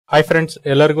Hi friends,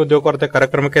 ಎಲ್ಲರಿಗೂ ಉದ್ಯೋಗ ವಾರ್ತೆ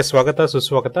ಕಾರ್ಯಕ್ರಮಕ್ಕೆ ಸ್ವಾಗತ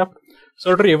ಸುಸ್ವಾಗತ. ಸೊ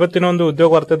ನೋಡ್ರಿ, ಇವತ್ತಿನ ಒಂದು ಉದ್ಯೋಗ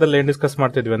ವಾರ್ತೆದಲ್ಲಿ ಏನ್ ಡಿಸ್ಕಸ್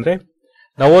ಮಾಡ್ತಿದ್ವಿ ಅಂದ್ರೆ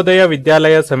ನವೋದಯ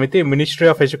ವಿದ್ಯಾಲಯ ಸಮಿತಿ, ministry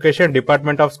of education,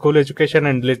 department of school education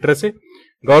and literacy,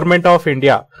 government of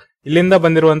India ಇಲ್ಲಿಂದ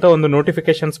ಬಂದಿರುವಂತಹ ಒಂದು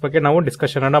ನೋಟಿಫಿಕೇಶನ್ಸ್ ಬಗ್ಗೆ ನಾವು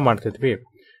ಡಿಸ್ಕಷನ್ ಅನ್ನ ಮಾಡ್ತಿದ್ವಿ.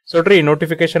 ಸೊ ನೋಡ್ರಿ, ಈ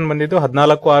ನೋಟಿಫಿಕೇಶನ್ ಬಂದಿದ್ದು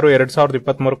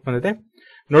 14/6/2023 ಬಂದಿದೆ.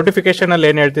 ನೋಟಿಫಿಕೇಶನ್ ಅಲ್ಲಿ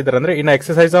ಏನ್ ಹೇಳ್ತಿದ್ದಾರೆ ಅಂದ್ರೆ, ಇನ್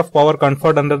exercise of power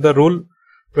conferred under the rule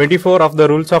 24 of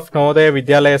the rules of Navodaya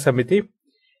Vidyalaya ಸಮಿತಿ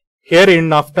here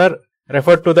in after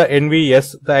referred to the NVS,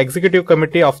 the executive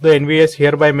committee of the NVS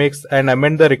hereby makes and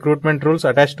amend the recruitment rules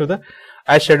attached to the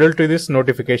as scheduled to this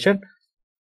notification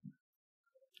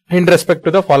in respect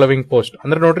to the following post.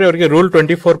 ಅಂದ್ರೆ ನೋಡ್ರಿ, ಅವರಿಗೆ rule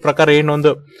 24 ಪ್ರಕಾರ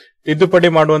ಏನೊಂದು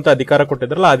ತಿದ್ದುಪಡಿ ಮಾಡುವಂತ ಅಧಿಕಾರ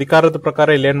ಕೊಟ್ಟಿದ್ರಲ್ಲ, ಅಧಿಕಾರದ ಪ್ರಕಾರ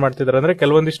ಇಲ್ಲಿ ಏನ್ ಮಾಡ್ತಿದ್ದಾರೆ ಅಂದ್ರೆ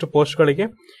ಕೆಲವೊಂದಿಷ್ಟು ಪೋಸ್ಟ್ ಗಳಿಗೆ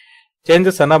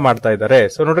ಚೇಂಜಸ್ ಅನ್ನ ಮಾಡ್ತಾ ಇದ್ದಾರೆ.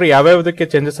 ಸೊ ನೋಡ್ರಿ, ಯಾವ್ಯಾವ್ದಕ್ಕೆ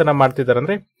ಚೇಂಜಸ್ ಅನ್ನ ಮಾಡ್ತಿದ್ದಾರೆ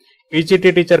ಅಂದ್ರೆ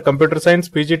PGT teacher computer science,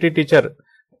 PGT teacher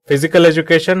physical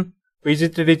education,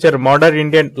 PGT teacher modern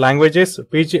Indian languages,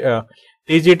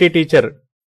 TGT teacher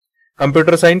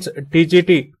computer science,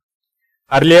 TGT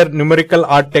earlier numerical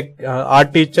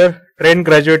art teacher, train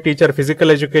graduate teacher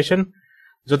physical education,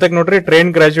 ಜೊತೆಗೆ ನೋಡ್ರಿ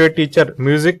train graduate teacher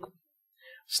music,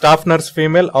 staff nurse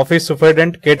female, office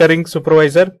superintendent, catering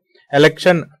supervisor,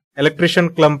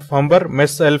 electrician plumber,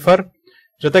 mess ಹೆಲ್ಫರ್,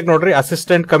 ಜೊತೆಗೆ ನೋಡ್ರಿ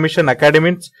assistant commission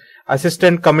academics,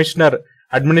 assistant commissioner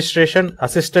administration,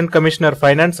 assistant commissioner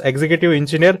finance, executive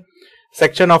engineer,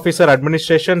 section officer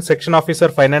administration, section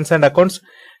officer finance and accounts,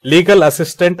 legal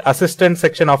assistant, assistant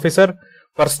section officer,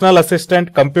 personal assistant,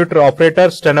 computer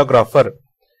operator, stenographer.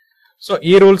 So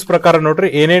ಈ rules ಪ್ರಕಾರ ನೋಡ್ರಿ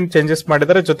ಏನೇನ್ changes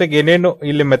ಮಾಡಿದ್ದಾರೆ, ಜೊತೆಗೆ ಏನೇನು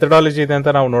ಇಲ್ಲಿ methodology ಇದೆ ಅಂತ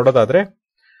ನಾವು ನೋಡೋದಾದ್ರೆ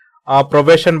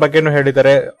ಪ್ರೊಬೇಷನ್ ಬಗ್ಗೆನೂ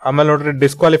ಹೇಳಿದ್ದಾರೆ. ಆಮೇಲೆ ನೋಡ್ರಿ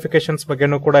ಡಿಸ್ಕ್ವಾಲಿಫಿಕೇಶನ್ಸ್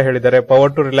ಬಗ್ಗೆನೂ ಕೂಡ ಹೇಳಿದ್ದಾರೆ,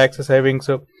 ಪವರ್ ಟು ರಿಲ್ಯಾಕ್ಸ್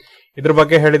ಸೇವಿಂಗ್ಸ್ ಇದ್ರ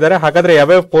ಬಗ್ಗೆ ಹೇಳಿದ್ದಾರೆ. ಹಾಗಾದ್ರೆ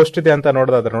ಯಾವ್ಯಾವ ಪೋಸ್ಟ್ ಇದೆ ಅಂತ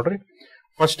ನೋಡೋದಾದ್ರೆ ನೋಡ್ರಿ,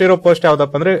 ಫಸ್ಟ್ ಇರೋ ಪೋಸ್ಟ್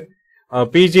ಯಾವ್ದಪ್ಪ ಅಂದ್ರೆ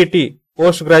PGT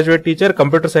post graduate teacher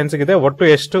computer science ಇದೆ. ಒಟ್ಟು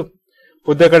ಎಷ್ಟು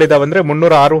ಹುದ್ದೆಗಳಿದಾವೆ ಅಂದ್ರೆ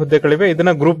 306 ಹುದ್ದೆಗಳಿವೆ.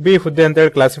 ಇದನ್ನ ಗ್ರೂಪ್ ಬಿ ಹುದ್ದೆ ಅಂತ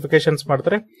ಹೇಳಿ ಕ್ಲಾಸಿಫಿಕೇಶನ್ಸ್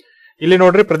ಮಾಡ್ತಾರೆ. ಇಲ್ಲಿ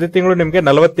ನೋಡ್ರಿ, ಪ್ರತಿ ತಿಂಗಳು ನಿಮ್ಗೆ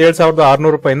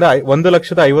 47,600 ರೂಪಾಯಿಂದ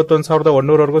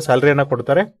 1,51,100 ಸ್ಯಾಲರಿಯನ್ನ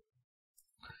ಕೊಡ್ತಾರೆ.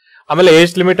 ಆಮೇಲೆ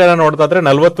ಏಜ್ ಲಿಮಿಟ್ ಅನ್ನ ನೋಡೋದಾದ್ರೆ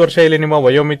 40 ವರ್ಷ ಇಲ್ಲಿ ನಿಮ್ಮ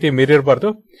ವಯೋಮಿತಿ ಮೀರಿರಬಾರ್ದು.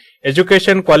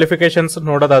 ಎಜುಕೇಶನ್ ಕ್ವಾಲಿಫಿಕೇಶನ್ಸ್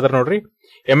ನೋಡೋದಾದ್ರೆ ನೋಡ್ರಿ,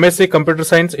 MSc computer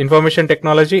science information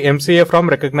technology, MCA from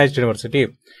recognised university.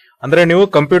 ಅಂದ್ರೆ ನೀವು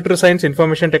ಕಂಪ್ಯೂಟರ್ ಸೈನ್ಸ್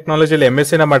ಇನ್ಫಾರ್ಮೇಶನ್ ಟೆಕ್ನಾಲಜಿಲಿ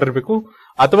ಎಂಎಸ್ಸಿ ನ ಮಾಡಿರ್ಬೇಕು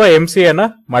ಅಥವಾ ಎಂಸಿಎ ನ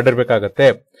ಮಾಡಿರ್ಬೇಕಾಗತ್ತೆ.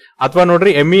 ಅಥವಾ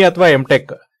ನೋಡ್ರಿ ಎಂಇ ಅಥವಾ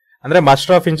ಎಂಟೆಕ್ ಅಂದ್ರೆ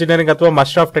ಮಾಸ್ಟರ್ ಆಫ್ ಇಂಜಿನಿಯರಿಂಗ್ ಅಥವಾ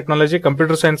master of technology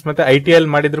computer science ಮತ್ತೆ ಐಟಿಎಲ್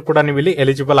ಮಾಡಿದ್ರು ಕೂಡ ನೀವು ಇಲ್ಲಿ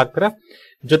ಎಲಿಜಿಬಲ್ ಆಗ್ತೀರಾ.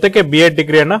 ಜೊತೆಗೆ BEd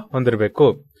ಡಿಗ್ರಿಯನ್ನ ಹೊಂದಿರಬೇಕು.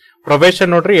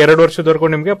 ಪ್ರೊಬೇಷನ್ ನೋಡ್ರಿ 2 ವರ್ಷದವರೆಗೂ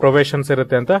ನಿಮ್ಗೆ ಪ್ರೊಬೇಷನ್ಸ್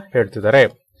ಇರುತ್ತೆ ಅಂತ ಹೇಳ್ತಿದ್ದಾರೆ.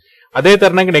 ಅದೇ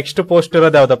ತರನಾಗಿ ನೆಕ್ಸ್ಟ್ ಪೋಸ್ಟ್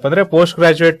ಇರೋದು ಯಾವ್ದಪ್ಪ ಅಂದ್ರೆ post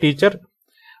graduate teacher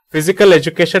physical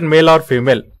education male or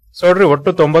female. So ನೋಡ್ರಿ, ಒಟ್ಟು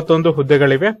 91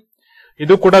 ಹುದ್ದೆಗಳಿವೆ.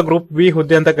 ಇದು ಕೂಡ ಗ್ರೂಪ್ ಬಿ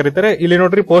ಹುದ್ದೆ ಅಂತ ಕರೀತಾರೆ. ಇಲ್ಲಿ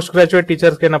ನೋಡ್ರಿ, ಪೋಸ್ಟ್ ಗ್ರಾಜುಯೇಟ್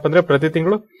ಟೀಚರ್ಸ್ ಏನಪ್ಪ ಅಂದ್ರೆ ಪ್ರತಿ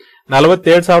ತಿಂಗಳು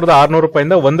 47,600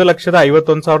 ರೂಪಾಯಿಂದ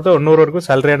 1,51,100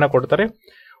 ಸ್ಯಾಲರಿಯನ್ನ ಕೊಡ್ತಾರೆ.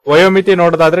 ವಯೋಮಿತಿ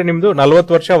ನೋಡೋದಾದ್ರೆ ನಿಮ್ದು 40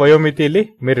 ವರ್ಷ ವಯೋಮಿತಿ ಇಲ್ಲಿ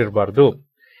ಮೀರಿರಬಾರ್ದು.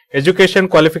 ಎಜುಕೇಶನ್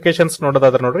ಕ್ವಾಲಿಫಿಕೇಶನ್ಸ್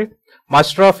ನೋಡೋದಾದ್ರೆ ನೋಡ್ರಿ,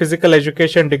 master of physical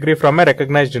education degree from A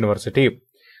recognised university.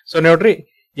 So ನೋಡ್ರಿ,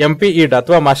 ಎಂಪಿಇಡ್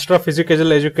ಅಥವಾ ಮಾಸ್ಟರ್ ಆಫ್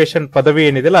ಫಿಸಿಕಲ್ ಎಜುಕೇಶನ್ ಪದವಿ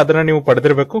ಏನಿದೆಯಲ್ಲ ಅದನ್ನ ನೀವು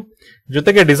ಪಡೆದಿರಬೇಕು.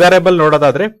 ಜೊತೆಗೆ ಡಿಸೈರಬಲ್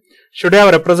ನೋಡೋದಾದ್ರೆ should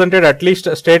have represented at least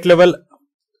state level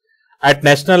at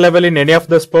national level in any of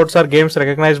the sports or games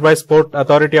recognized by Sport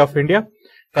Authority of India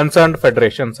concerned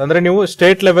federations. ಅಂದ್ರೆ ನೀವು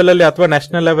ಸ್ಟೇಟ್ ಲೆವೆಲ್ ಅಲ್ಲಿ ಅಥವಾ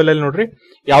ನ್ಯಾಷನಲ್ ಲೆವೆಲ್ ಅಲ್ಲಿ ನೋಡ್ರಿ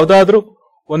ಯಾವ್ದಾದ್ರು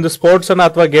ಒಂದು ಸ್ಪೋರ್ಟ್ಸ್ ಅನ್ನ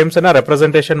ಅಥವಾ ಗೇಮ್ಸ್ ಅನ್ನ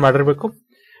ರೆಪ್ರೆಸೆಂಟೇಷನ್ ಮಾಡಿರಬೇಕು.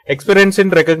 Experience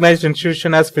in recognised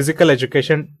institution as physical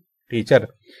education teacher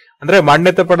ಅಂದ್ರೆ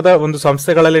ಮಾನ್ಯತೆ ಪಡೆದ ಒಂದು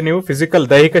ಸಂಸ್ಥೆಗಳಲ್ಲಿ ನೀವು ಫಿಸಿಕಲ್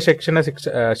ದೈಹಿಕ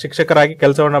ಶಿಕ್ಷಕರಾಗಿ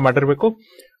ಕೆಲಸವನ್ನ ಮಾಡಿರಬೇಕು.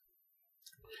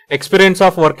 Experience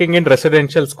of working in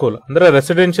residential school ಅಂದ್ರೆ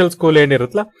ರೆಸಿಡೆನ್ಷಿಯಲ್ ಸ್ಕೂಲ್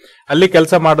ಏನಿರುತ್ತಲ್ಲ ಅಲ್ಲಿ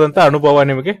ಕೆಲಸ ಮಾಡಿದಂತ ಅನುಭವ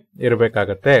ನಿಮಗೆ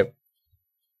ಇರಬೇಕಾಗತ್ತೆ.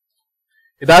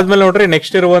 ಇದಾದ್ಮೇಲೆ ನೋಡ್ರಿ,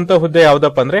 ನೆಕ್ಸ್ಟ್ ಇರುವಂತ ಹುದ್ದೆ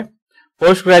ಯಾವ್ದಪ್ಪ ಅಂದ್ರೆ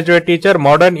post graduate teacher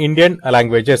modern Indian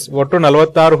languages. ಒಟ್ಟು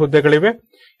 46 ಹುದ್ದೆಗಳಿವೆ.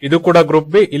 ಇದು ಕೂಡ ಗ್ರೂಪ್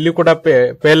ಬಿ. ಇಲ್ಲಿ ಕೂಡ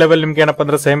ಪೇ ಲೆವೆಲ್ ನಿಮ್ಗೆ ಏನಪ್ಪ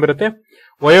ಅಂದ್ರೆ ಸೇಮ್ ಇರುತ್ತೆ.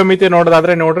 ವಯೋಮಿತಿ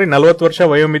ನೋಡೋದಾದ್ರೆ ನೋಡ್ರಿ 40 ವರ್ಷ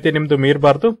ವಯೋಮಿತಿ ನಿಮ್ದು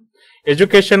ಮೀರಬಾರ್ದು.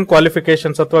 ಎಜುಕೇಶನ್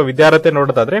ಕ್ವಾಲಿಫಿಕೇಶನ್ಸ್ ಅಥವಾ ವಿದ್ಯಾರ್ಥಿ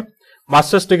ನೋಡೋದಾದ್ರೆ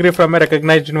masters degree from A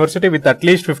recognised university with at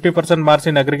least 50% marks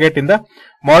in aggregate in the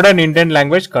modern Indian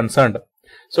language concerned.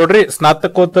 So ನೋಡ್ರಿ,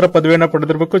 ಸ್ನಾತಕೋತ್ತರ ಪದವಿಯನ್ನ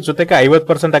ಪಡೆದಿರಬೇಕು. ಜೊತೆಗೆ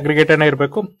 50% ಅಗ್ರಿಗೇಟ್ ಅನ್ನ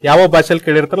ಇರಬೇಕು. ಯಾವ ಭಾಷೆಯಲ್ಲಿ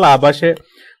ಕೇಳಿರ್ತಾರಲ್ಲ ಆ ಭಾಷೆ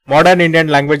ಮಾಡರ್ನ್ ಇಂಡಿಯನ್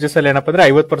ಲ್ಯಾಂಗ್ವೇಜಸ್ ಅಲ್ಲಿ ಏನಪ್ಪ ಅಂದ್ರೆ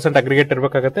 50% ಅಗ್ರಿಗೇಟ್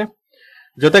ಇರಬೇಕಾಗತ್ತೆ.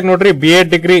 ಜೊತೆಗೆ ನೋಡ್ರಿ BEd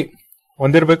ಡಿಗ್ರಿ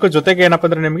ಹೊಂದಿರಬೇಕು. ಜೊತೆಗೆ ಏನಪ್ಪ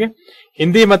ಅಂದ್ರೆ ನಿಮಗೆ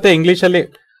ಹಿಂದಿ ಮತ್ತೆ ಇಂಗ್ಲಿಷ್ ಅಲ್ಲಿ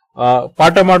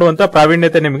ಪಾಠ ಮಾಡುವಂತ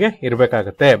ಪ್ರಾವೀಣ್ಯತೆ ನಿಮಗೆ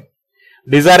ಇರಬೇಕಾಗತ್ತೆ.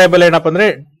 ಡಿಸೈರೇಬಲ್ ಏನಪ್ಪ ಅಂದ್ರೆ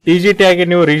ಟಿಜಿಟಿ ಆಗಿ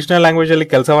ನೀವು ರೀಜನಲ್ ಲ್ಯಾಂಗ್ವೇಜ್ ಅಲ್ಲಿ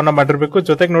ಕೆಲಸವನ್ನ ಮಾಡಿರ್ಬೇಕು.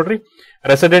 ಜೊತೆಗೆ ನೋಡ್ರಿ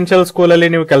ರೆಸಿಡೆನ್ಷಿಯಲ್ ಸ್ಕೂಲ್ ಅಲ್ಲಿ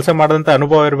ನೀವು ಕೆಲಸ ಮಾಡದಂತ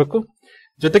ಅನುಭವ ಇರಬೇಕು.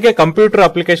 ಜೊತೆಗೆ ಕಂಪ್ಯೂಟರ್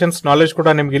ಅಪ್ಲಿಕೇಶನ್ಸ್ ನಾಲೆಜ್ ಕೂಡ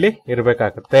ನಿಮ್ಗೆ ಇಲ್ಲಿ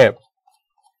ಇರಬೇಕಾಗುತ್ತೆ.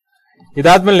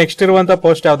 ಇದಾದ್ಮೇಲೆ ನೆಕ್ಸ್ಟ್ ಇರುವಂತ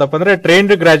ಪೋಸ್ಟ್ ಯಾವ್ದಪ್ಪ ಅಂದ್ರೆ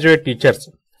ಟ್ರೈನ್ಡ್ ಗ್ರಾಜುಯೇಟ್ ಟೀಚರ್ಸ್.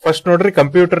 ಫಸ್ಟ್ ನೋಡ್ರಿ,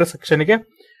 ಕಂಪ್ಯೂಟರ್ ಸೆಕ್ಷನ್ ಗೆ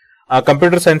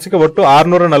ಕಂಪ್ಯೂಟರ್ ಸೈನ್ಸ್ ಗೆ ಒಟ್ಟು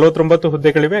 649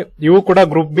 ಹುದ್ದೆಗಳಿವೆ. ಇವು ಕೂಡ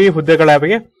ಗ್ರೂಪ್ ಬಿ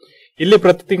ಹುದ್ದೆಗಳಾಗಿವೆ. ಇಲ್ಲಿ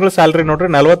ಪ್ರತಿ ತಿಂಗಳು ಸ್ಯಾಲರಿ ನೋಡ್ರಿ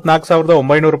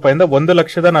 44,900 ರೂಪಾಯಿಂದ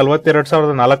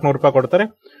 1,42,400 ರೂಪಾಯಿ ಕೊಡ್ತಾರೆ.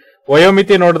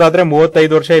 ವಯೋಮಿತಿ ನೋಡೋದಾದ್ರೆ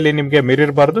 35 ವರ್ಷ ಇಲ್ಲಿ ನಿಮಗೆ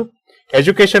ಮೀರಿರಬಾರ್ದು.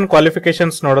 ಎಜುಕೇಶನ್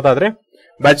ಕ್ವಾಲಿಫಿಕೇಶನ್ಸ್ ನೋಡೋದಾದ್ರೆ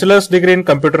bachelors degree in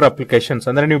computer applications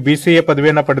ಅಂದ್ರೆ ನೀವು BCA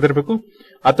ಪದವಿಯನ್ನ ಪಡೆದಿರಬೇಕು,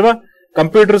 ಅಥವಾ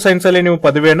ಕಂಪ್ಯೂಟರ್ ಸೈನ್ಸ್ ಅಲ್ಲಿ ನೀವು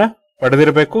ಪದವಿಯನ್ನ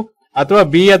ಪಡೆದಿರಬೇಕು, ಅಥವಾ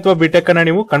BE ಅಥವಾ ಬಿಟೆಕ್ ಅನ್ನ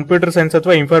ನೀವು ಕಂಪ್ಯೂಟರ್ ಸೈನ್ಸ್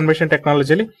ಅಥವಾ ಇನ್ಫಾರ್ಮೇಶನ್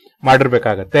ಟೆಕ್ನಾಲಜಿಲಿ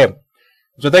ಮಾಡಿರ್ಬೇಕಾಗತ್ತೆ.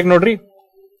 ಜೊತೆಗೆ ನೋಡ್ರಿ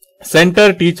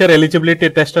ಸೆಂಟರ್ ಟೀಚರ್ ಎಲಿಜಿಬಿಲಿಟಿ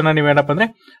ಟೆಸ್ಟ್ ಅನ್ನ ನೀವೇನಪ್ಪ ಅಂದ್ರೆ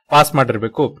ಪಾಸ್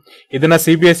ಮಾಡಿರ್ಬೇಕು. ಇದನ್ನ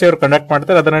CBSE ಅವರು ಕಂಡಕ್ಟ್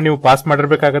ಮಾಡ್ತಾರೆ, ಅದನ್ನ ನೀವು ಪಾಸ್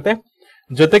ಮಾಡಿರ್ಬೇಕಾಗತ್ತೆ.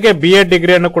 ಜೊತೆಗೆ BEd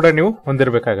ಡಿಗ್ರಿಯನ್ನು ಕೂಡ ನೀವು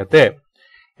ಹೊಂದಿರಬೇಕಾಗತ್ತೆ.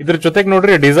 ಇದ್ರ ಜೊತೆಗೆ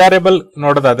ನೋಡ್ರಿ ಡಿಸೈರೇಬಲ್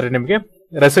ನೋಡೋದಾದ್ರೆ ನಿಮಗೆ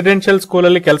ರೆಸಿಡೆನ್ಷಿಯಲ್ ಸ್ಕೂಲ್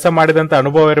ಅಲ್ಲಿ ಕೆಲಸ ಮಾಡಿದಂತ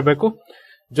ಅನುಭವ ಇರಬೇಕು.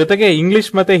 ಜೊತೆಗೆ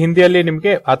ಇಂಗ್ಲಿಷ್ ಮತ್ತೆ ಹಿಂದಿಯಲ್ಲಿ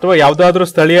ನಿಮಗೆ ಅಥವಾ ಯಾವ್ದಾದ್ರೂ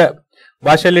ಸ್ಥಳೀಯ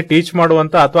ಭಾಷೆಯಲ್ಲಿ ಟೀಚ್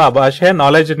ಮಾಡುವಂತ ಅಥವಾ ಆ ಭಾಷೆಯ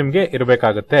ನಾಲೆಜ್ ನಿಮಗೆ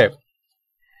ಇರಬೇಕಾಗುತ್ತೆ.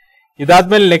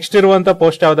 ಇದಾದ್ಮೇಲೆ ನೆಕ್ಸ್ಟ್ ಇರುವಂತ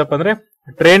ಪೋಸ್ಟ್ ಯಾವ್ದಪ್ಪ ಅಂದ್ರೆ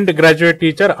ಟ್ರೈನ್ಡ್ ಗ್ರಾಜುಯೇಟ್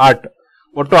ಟೀಚರ್ ಆರ್ಟ್.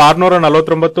 ಒಟ್ಟು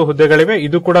 649 ಹುದ್ದೆಗಳಿವೆ.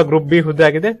 ಇದು ಕೂಡ ಗ್ರೂಪ್ ಬಿ ಹುದ್ದೆ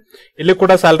ಆಗಿದೆ. ಇಲ್ಲಿ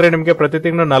ಕೂಡ ಸ್ಯಾಲರಿ ನಿಮಗೆ ಪ್ರತಿ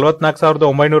ತಿಂಗಳು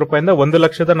 44,900 ರೂಪಾಯಿಂದ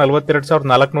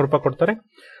 1,42,400 ರೂಪಾಯಿ ಕೊಡ್ತಾರೆ.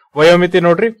 ವಯೋಮಿತಿ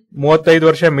ನೋಡ್ರಿ 35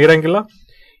 ವರ್ಷ ಮೀರಂಗಿಲ್ಲ.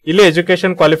 ಇಲ್ಲಿ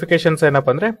ಎಜುಕೇಶನ್ ಕ್ವಾಲಿಫಿಕೇಶನ್ಸ್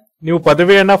ಏನಪ್ಪಾ ಅಂದ್ರೆ ನೀವು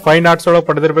ಪದವಿಯನ್ನ ಫೈನ್ ಆರ್ಟ್ಸ್ ಒಳಗೆ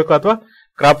ಪಡೆದಿರಬೇಕು ಅಥವಾ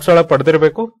ಕ್ರಾಫ್ಟ್ಸ್ ಒಳಗೆ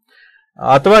ಪಡೆದಿರಬೇಕು,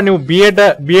 ಅಥವಾ ನೀವು BEd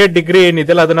ಡಿಗ್ರಿ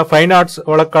ಏನಿದೆಯಲ್ಲ ಅದನ್ನ ಫೈನ್ ಆರ್ಟ್ಸ್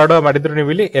ಒಳಗೆ ಕಾರ್ಡ್ ಮಾಡಿದ್ರು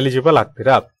ನೀವು ಇಲ್ಲಿ ಎಲಿಜಿಬಲ್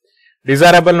ಆಗ್ತೀರಾ.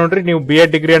 ಡಿಸೈರಬಲ್ ನೋಡ್ರಿ ನೀವು BEd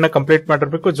ಡಿಗ್ರಿಯನ್ನ ಕಂಪ್ಲೀಟ್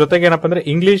ಮಾಡಿರ್ಬೇಕು. ಜೊತೆಗೆ ಏನಪ್ಪಾ ಅಂದ್ರೆ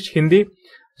ಇಂಗ್ಲಿಷ್, ಹಿಂದಿ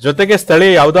ಜೊತೆಗೆ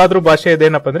ಸ್ಥಳೀಯ ಯಾವ್ದಾದ್ರೂ ಭಾಷೆ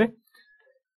ಇದೇನಪ್ಪ ಅಂದ್ರೆ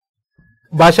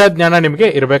ಭಾಷಾ ಜ್ಞಾನ ನಿಮಗೆ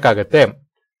ಇರಬೇಕಾಗತ್ತೆ.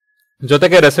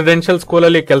 ಜೊತೆಗೆ ರೆಸಿಡೆನ್ಷಿಯಲ್ ಸ್ಕೂಲ್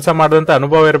ಅಲ್ಲಿ ಕೆಲಸ ಮಾಡಿದಂತ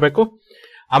ಅನುಭವ ಇರಬೇಕು.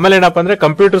 ಆಮೇಲೆ ಏನಪ್ಪಾ ಅಂದ್ರೆ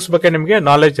ಕಂಪ್ಯೂಟರ್ಸ್ ಬಗ್ಗೆ ನಿಮಗೆ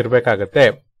ನಾಲೆಜ್ ಇರಬೇಕಾಗತ್ತೆ.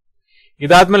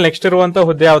 ಇದಾದ್ಮೇಲೆ ನೆಕ್ಸ್ಟ್ ಇರುವಂತ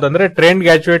ಹುದ್ದೆ ಯಾವ್ದಂದ್ರೆ trained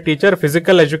graduate teacher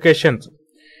physical education.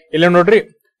 ಇಲ್ಲಿ ನೋಡ್ರಿ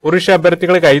ಪುರುಷ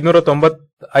ಅಭ್ಯರ್ಥಿಗಳಿಗೆ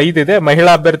 595 ಇದೆ,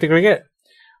 ಮಹಿಳಾ ಅಭ್ಯರ್ಥಿಗಳಿಗೆ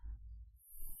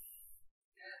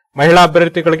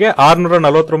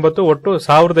 649, ಒಟ್ಟು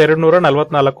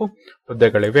 1,244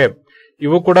 ಹುದ್ದೆಗಳಿವೆ.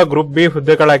 ಇವು ಕೂಡ ಗ್ರೂಪ್ ಬಿ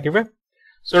ಹುದ್ದೆಗಳಾಗಿವೆ.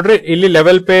 ಸೊ ನೋಡ್ರಿ ಇಲ್ಲಿ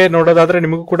ಲೆವೆಲ್ ಪೇ ನೋಡೋದಾದ್ರೆ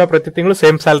ನಿಮಗೂ ಕೂಡ ಪ್ರತಿ ತಿಂಗಳು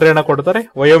ಸೇಮ್ ಸ್ಯಾಲರಿಯನ್ನ ಕೊಡ್ತಾರೆ.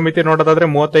 ವಯೋಮಿತಿ ನೋಡೋದಾದ್ರೆ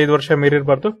 35 ವರ್ಷ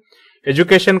ಮೀರಿರಬಾರ್ದು.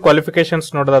 ಎಜುಕೇಶನ್ ಕ್ವಾಲಿಫಿಕೇಶನ್ಸ್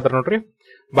ನೋಡೋದಾದ್ರೆ ನೋಡ್ರಿ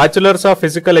ಬ್ಯಾಚುಲರ್ಸ್ ಆಫ್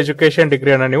ಫಿಸಿಕಲ್ ಎಜುಕೇಶನ್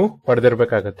ಡಿಗ್ರಿಯನ್ನ ನೀವು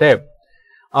ಪಡೆದಿರಬೇಕಾಗತ್ತೆ.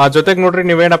 ಜೊತೆಗೆ ನೋಡ್ರಿ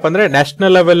ನೀವೇನಪ್ಪ ಅಂದ್ರೆ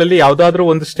ನ್ಯಾಷನಲ್ ಲೆವೆಲ್ ಅಲ್ಲಿ ಯಾವ್ದಾದ್ರು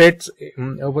ಒಂದು ಸ್ಟೇಟ್ಸ್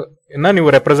ನೀವು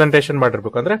ರೆಪ್ರೆಸೆಂಟೇಷನ್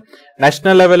ಮಾಡಿರ್ಬೇಕು. ಅಂದ್ರೆ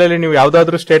ನ್ಯಾಷನಲ್ ಲೆವೆಲ್ ಅಲ್ಲಿ ನೀವು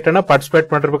ಯಾವ್ದಾದ್ರು ಸ್ಟೇಟ್ ಅನ್ನ ಪಾರ್ಟಿಸಿಪೇಟ್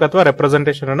ಮಾಡಿರ್ಬೇಕು ಅಥವಾ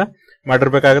ರೆಪ್ರೆಸೆಂಟೇಷನ್ ಅನ್ನ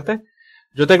ಮಾಡಿರ್ಬೇಕಾಗತ್ತೆ.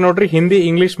 ಜೊತೆಗೆ ನೋಡ್ರಿ ಹಿಂದಿ,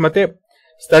 ಇಂಗ್ಲಿಷ್ ಮತ್ತೆ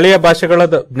ಸ್ಥಳೀಯ ಭಾಷೆಗಳ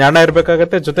ಜ್ಞಾನ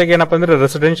ಇರಬೇಕಾಗತ್ತೆ. ಜೊತೆಗೆ ಏನಪ್ಪಾ ಅಂದ್ರೆ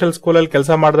ರೆಸಿಡೆನ್ಷಿಯಲ್ ಸ್ಕೂಲ್ ಅಲ್ಲಿ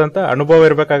ಕೆಲಸ ಮಾಡಿದಂತ ಅನುಭವ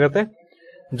ಇರಬೇಕಾಗತ್ತೆ.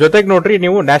 ಜೊತೆಗೆ ನೋಡ್ರಿ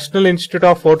ನೀವು ನ್ಯಾಷನಲ್ ಇನ್ಸ್ಟಿಟ್ಯೂಟ್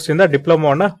ಆಫ್ ಫೋರ್ಟ್ಸ್ ಇಂದ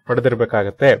ಡಿಪ್ಲೊಮಾವನ್ನ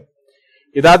ಪಡೆದಿರಬೇಕಾಗತ್ತೆ.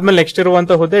 ಇದಾದ್ಮೇಲೆ ನೆಕ್ಸ್ಟ್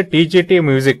ಇರುವಂತ ಹುದ್ದೆ TGT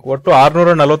ಮ್ಯೂಸಿಕ್. ಒಟ್ಟು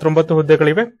 649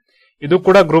 ಹುದ್ದೆಗಳಿವೆ. ಇದು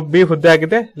ಕೂಡ ಗ್ರೂಪ್ ಬಿ ಹುದ್ದೆ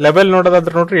ಆಗಿದೆ. ಲೆವೆಲ್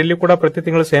ನೋಡೋದಾದ್ರೆ ನೋಡ್ರಿ ಇಲ್ಲಿ ಕೂಡ ಪ್ರತಿ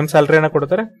ತಿಂಗಳು ಸೇಮ್ ಸ್ಯಾಲರಿಯನ್ನ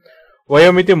ಕೊಡ್ತಾರೆ.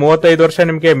 ವಯೋಮಿತಿ 35 ವರ್ಷ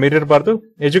ನಿಮಗೆ ಮೀರಿರಬಾರ್ದು.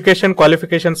 ಎಜುಕೇಶನ್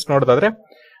ಕ್ವಾಲಿಫಿಕೇಶನ್ಸ್ ನೋಡೋದಾದ್ರೆ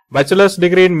bachelors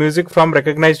degree in music from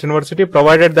recognised university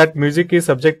provided that music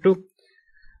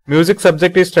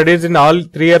subject ಈ studies in all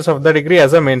 3 years of the degree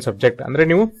as a main subject. ಅಂದ್ರೆ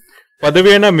ನೀವು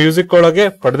ಪದವಿಯನ್ನ ಮ್ಯೂಸಿಕ್ ಒಳಗೆ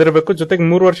ಪಡೆದಿರಬೇಕು. ಜೊತೆಗೆ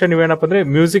 3 ವರ್ಷ ನೀವೇನಪ್ಪ ಅಂದ್ರೆ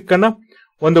ಮ್ಯೂಸಿಕ್ ಅನ್ನ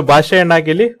ಒಂದು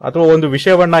ಭಾಷೆಯನ್ನಾಗಿಲಿ ಅಥವಾ ಒಂದು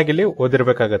ವಿಷಯವನ್ನಾಗಿಲಿ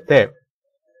ಓದಿರ್ಬೇಕಾಗತ್ತೆ.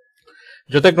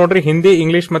 ಜೊತೆಗೆ ನೋಡ್ರಿ ಹಿಂದಿ,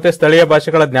 ಇಂಗ್ಲಿಷ್ ಮತ್ತೆ ಸ್ಥಳೀಯ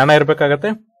ಭಾಷೆಗಳ ಜ್ಞಾನ ಇರಬೇಕಾಗತ್ತೆ.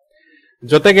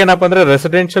 ಜೊತೆಗೆ ಏನಪ್ಪಾ ಅಂದ್ರೆ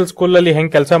ರೆಸಿಡೆನ್ಷಿಯಲ್ ಸ್ಕೂಲ್ ಅಲ್ಲಿ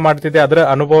ಹೆಂಗ್ ಕೆಲಸ ಮಾಡ್ತಿದೆ ಅದರ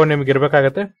ಅನುಭವ ನಿಮ್ಗೆ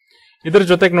ಇರಬೇಕಾಗತ್ತೆ. ಇದ್ರ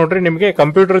ಜೊತೆಗೆ ನೋಡ್ರಿ ನಿಮಗೆ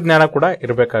ಕಂಪ್ಯೂಟರ್ ಜ್ಞಾನ ಕೂಡ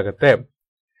ಇರಬೇಕಾಗತ್ತೆ.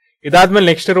 ಇದಾದ್ಮೇಲೆ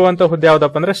ನೆಕ್ಸ್ಟ್ ಇರುವಂತ ಹುದ್ದೆ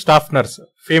ಯಾವ್ದಪ್ಪ ಅಂದ್ರೆ ಸ್ಟಾಫ್ ನರ್ಸ್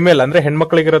ಫಿಮೇಲ್ ಅಂದ್ರೆ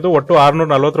ಹೆಣ್ಮಕ್ಳಿಗಿರೋದು. ಒಟ್ಟು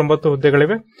 649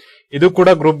 ಹುದ್ದೆಗಳಿವೆ. ಇದು ಕೂಡ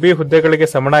ಗ್ರೂಪ್ ಬಿ ಹುದ್ದೆಗಳಿಗೆ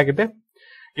ಸಮನಾಗಿದೆ.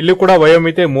 ಇಲ್ಲಿ ಕೂಡ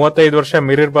ವಯೋಮಿತಿ 35 ವರ್ಷ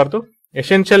ಮೀರಿರಬಾರ್ದು.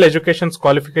 ಎಸೆನ್ಷಿಯಲ್ ಎಜುಕೇಶನ್ಸ್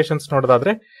ಕ್ವಾಲಿಫಿಕೇಶನ್ಸ್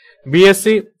ನೋಡೋದಾದ್ರೆ BSc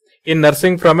in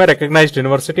nursing from A recognised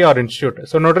university or institute.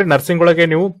 So ನೋಡ್ರಿ ನರ್ಸಿಂಗ್ ಒಳಗೆ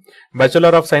ನೀವು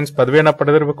ಬ್ಯಾಚುಲರ್ ಆಫ್ ಸೈನ್ಸ್ ಪದವಿಯನ್ನ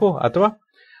ಪಡೆದಿರಬೇಕು, ಅಥವಾ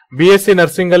BSc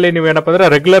ನರ್ಸಿಂಗ್ ಅಲ್ಲಿ ನೀವೇನಪ್ಪ ಅಂದ್ರೆ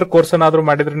ರೆಗ್ಯುಲರ್ ಕೋರ್ಸ್ ಅನ್ನಾದ್ರೂ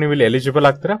ಮಾಡಿದ್ರೆ ನೀವು ಇಲ್ಲಿ ಎಲಿಜಿಬಲ್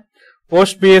ಆಗ್ತೀರಾ.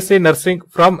 Post BSc nursing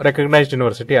from recognised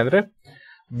university ಅಂದ್ರೆ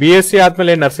BSc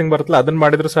ಆದ್ಮೇಲೆ ನರ್ಸಿಂಗ್ ಬರುತ್ತಲ್ಲ ಅದನ್ನ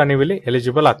ಮಾಡಿದ್ರು ಸಹ ನೀವು ಇಲ್ಲಿ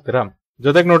ಎಲಿಜಿಬಲ್ ಆಗ್ತೀರಾ.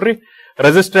 ಜೊತೆಗೆ ನೋಡ್ರಿ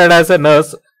registered as A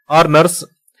nurse R nurse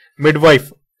mid wife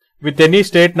with any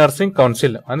state nursing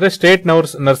council ಅಂದ್ರೆ ಸ್ಟೇಟ್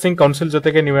ನರ್ಸಿಂಗ್ ಕೌನ್ಸಿಲ್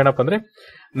ಜೊತೆಗೆ ನೀವೇನಪ್ಪ ಅಂದ್ರೆ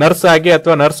ನರ್ಸ್ ಆಗಿ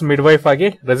ಅಥವಾ ನರ್ಸ್ ಮಿಡ್ ವೈಫ್ ಆಗಿ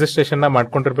registration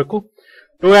ಮಾಡ್ಕೊಂಡಿರ್ಬೇಕು.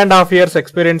 2.5 years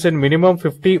experience in minimum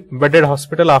 50 bedded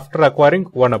hospital after acquiring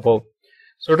 1 above.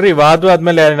 ನೋಡ್ರಿ ಇವಾದು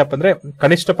ಆದ್ಮೇಲೆ ಏನಪ್ಪ ಅಂದ್ರೆ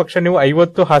ಕನಿಷ್ಠ ಪಕ್ಷ ನೀವು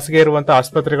 50 ಹಾಸಿಗೆ ಇರುವಂತಹ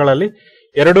ಆಸ್ಪತ್ರೆಗಳಲ್ಲಿ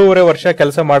 2.5 ವರ್ಷ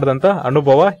ಕೆಲಸ ಮಾಡಿದಂತ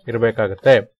ಅನುಭವ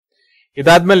ಇರಬೇಕಾಗುತ್ತೆ.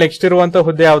 ಇದಾದ್ಮೇಲೆ ನೆಕ್ಸ್ಟ್ ಇರುವಂತ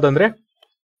ಹುದ್ದೆ ಯಾವ್ದಂದ್ರೆ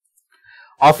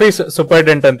ಆಫೀಸ್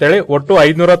ಸೂಪರ್ಡೆಂಟ್ ಅಂತೇಳಿ. ಒಟ್ಟು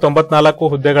 594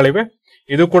 ಹುದ್ದೆಗಳಿವೆ.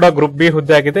 ಇದು ಕೂಡ ಗ್ರೂಪ್ ಬಿ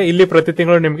ಹುದ್ದೆ ಆಗಿದೆ. ಇಲ್ಲಿ ಪ್ರತಿ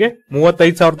ತಿಂಗಳು ನಿಮಗೆ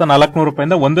 35,400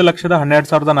 ರೂಪಾಯಿಂದ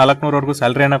 1,12,400 ವರೆಗೂ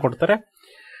ಸ್ಯಾಲರಿಯನ್ನ ಕೊಡ್ತಾರೆ.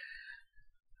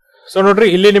 ಸೊ ನೋಡ್ರಿ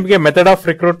ಇಲ್ಲಿ ನಿಮಗೆ ಮೆಥಡ್ ಆಫ್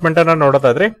ರಿಕ್ರೂಟ್ಮೆಂಟ್ ಅನ್ನ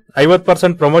ನೋಡೋದಾದ್ರೆ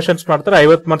 50% ಪ್ರಮೋಷನ್ಸ್ ಮಾಡ್ತಾರೆ,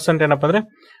 50% ಏನಪ್ಪಾ ಅಂದ್ರೆ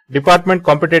ಡಿಪಾರ್ಟ್ಮೆಂಟ್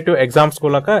ಕಾಂಪಿಟೇಟಿವ್ ಎಕ್ಸಾಮ್ಸ್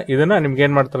ಮೂಲಕ ಇದನ್ನ ನಿಮ್ಗೆ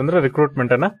ಏನ್ ಮಾಡ್ತಾರೆ ಅಂದ್ರೆ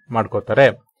ರಿಕ್ರೂಟ್ಮೆಂಟ್ ಅನ್ನ ಮಾಡ್ಕೋತಾರೆ.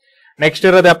 ನೆಕ್ಸ್ಟ್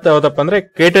ಇರೋದು ಯಾವ್ದಪ್ಪ ಅಂದ್ರೆ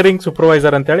ಕೇಟರಿಂಗ್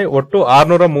ಸೂಪರ್ವೈಸರ್ ಅಂತ ಹೇಳಿ. ಒಟ್ಟು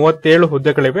 637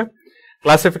 ಹುದ್ದೆಗಳಿವೆ.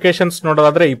 ಕ್ಲಾಸಿಫಿಕೇಶನ್ಸ್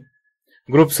ನೋಡೋದಾದ್ರೆ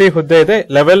ಗ್ರೂಪ್ ಸಿ ಹುದ್ದೆ ಇದೆ.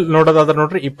 ಲೆವೆಲ್ ನೋಡೋದಾದ್ರೆ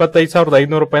ನೋಡ್ರಿ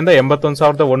 25,500 ರೂಪಾಯಿಂದ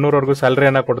 81,100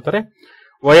 ಸ್ಯಾಲರಿಯನ್ನ ಕೊಡ್ತಾರೆ.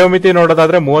 ವಯೋಮಿತಿ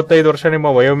ನೋಡೋದಾದ್ರೆ 35 ವರ್ಷ ನಿಮ್ಮ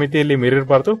ವಯೋಮಿತಿ ಇಲ್ಲಿ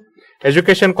ಮೀರಿರಬಾರ್ದು.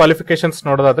 ಎಜುಕೇಶನ್ ಕ್ವಾಲಿಫಿಕೇಶನ್ಸ್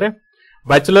ನೋಡೋದಾದ್ರೆ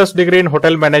bachelors degree in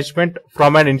hotel management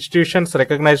from on institutions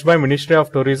recognised by ministry of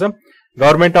tourism,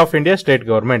 government of India, state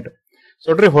government.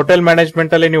 ನೋಡ್ರಿ ಹೋಟೆಲ್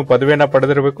ಮ್ಯಾನೇಜ್ಮೆಂಟ್ ಅಲ್ಲಿ ನೀವು ಪದವಿಯನ್ನ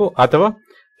ಪಡೆದಿರಬೇಕು, ಅಥವಾ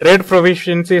trade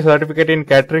proficiency certificate in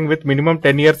catering with minimum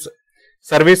 10 years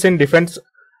service in defence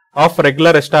of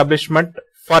regular establishment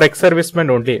for ex service men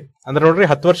only. ಅಂದ್ರೆ ನೋಡ್ರಿ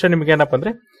 10 ವರ್ಷ ನಿಮ್ಗೆ ಏನಪ್ಪಾ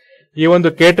ಅಂದ್ರೆ ಈ ಒಂದು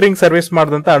ಕೇಟರಿಂಗ್ ಸರ್ವಿಸ್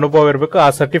ಮಾಡಿದಂತ ಅನುಭವ ಇರಬೇಕು. ಆ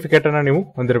ಸರ್ಟಿಫಿಕೇಟ್ ಅನ್ನ ನೀವು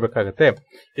ಹೊಂದಿರಬೇಕಾಗುತ್ತೆ.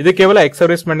 ಇದು ಕೇವಲ ಎಕ್ಸ್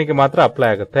ಸರ್ವಿಸ್ ಮೆನ್ ಗೆ ಮಾತ್ರ ಅಪ್ಲೈ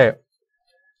ಆಗುತ್ತೆ.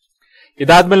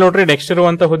 ಇದಾದ್ಮೇಲೆ ನೋಡ್ರಿ ನೆಕ್ಸ್ಟ್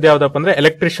ಇರುವಂತ ಹುದ್ದೆ ಯಾವ್ದಪ್ಪ ಅಂದ್ರೆ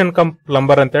ಎಲೆಕ್ಟ್ರಿಷಿಯನ್ ಕಮ್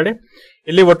ಪ್ಲಂಬರ್ ಅಂತೇಳಿ.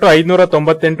 ಇಲ್ಲಿ ಒಟ್ಟು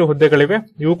 598 ಹುದ್ದೆಗಳಿವೆ.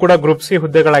 ಇವು ಕೂಡ ಗ್ರೂಪ್ ಸಿ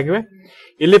ಹುದ್ದೆಗಳಾಗಿವೆ.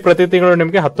 ಇಲ್ಲಿ ಪ್ರತಿ ತಿಂಗಳು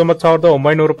ನಿಮಗೆ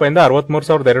 19,900 ರೂಪಾಯಿಂದ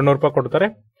 63,200 ರೂಪಾಯಿ ಕೊಡ್ತಾರೆ.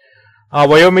 ಆ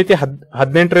ವಯೋಮಿತಿ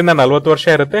 18 ರಿಂದ 40 ವರ್ಷ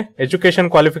ಇರುತ್ತೆ. ಎಜುಕೇಶನ್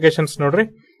ಕ್ವಾಲಿಫಿಕೇಶನ್ಸ್ ನೋಡ್ರಿ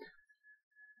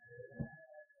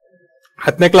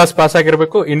 10ನೇ ಕ್ಲಾಸ್ ಪಾಸ್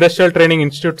ಆಗಿರಬೇಕು. ಇಂಡಸ್ಟ್ರಿಯಲ್ ಟ್ರೈನಿಂಗ್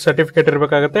ಇನ್ಸ್ಟಿಟ್ಯೂಟ್ ಸರ್ಟಿಫಿಕೇಟ್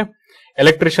ಇರಬೇಕಾಗುತ್ತೆ.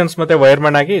 ಎಲೆಕ್ಟ್ರಿಷಿಯನ್ಸ್ ಮತ್ತೆ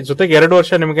ವೈರ್ಮನ್ ಆಗಿ, ಜೊತೆಗೆ 2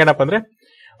 ವರ್ಷ ನಿಮ್ಗೆ ಏನಪ್ಪಾ ಅಂದ್ರೆ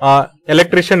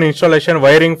ಎಲೆಕ್ಟ್ರಿಷಿಯನ್ ಇನ್ಸ್ಟಾಲೇಷನ್,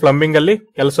 ವೈರಿಂಗ್, ಪ್ಲಂಬಿಂಗ್ ಅಲ್ಲಿ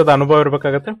ಕೆಲಸದ ಅನುಭವ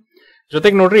ಇರಬೇಕಾಗುತ್ತೆ.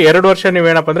 ಜೊತೆಗೆ ನೋಡ್ರಿ 2 ವರ್ಷ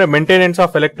ನೀವೇನಪ್ಪ ಅಂದ್ರೆ ಮೇಂಟೆನೆನ್ಸ್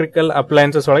ಆಫ್ ಎಲೆಕ್ಟ್ರಿಕಲ್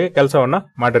ಅಪ್ಲಯನ್ಸಸ್ ಒಳಗೆ ಕೆಲಸವನ್ನ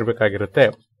ಮಾಡಿರ್ಬೇಕಾಗಿರುತ್ತೆ.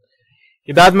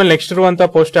 ಇದಾದ್ಮೇಲೆ ನೆಕ್ಸ್ಟ್ ಇರುವಂತಹ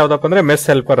ಪೋಸ್ಟ್ ಯಾವ್ದಪ್ಪ ಅಂದ್ರೆ ಮೆಸ್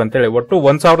ಹೆಲ್ಪರ್ ಅಂತೇಳಿ. ಒಟ್ಟು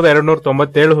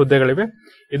 1,297 ಹುದ್ದೆಗಳಿವೆ.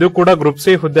 ಇದು ಕೂಡ ಗ್ರೂಪ್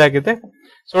ಸಿ ಹುದ್ದೆ ಆಗಿದೆ.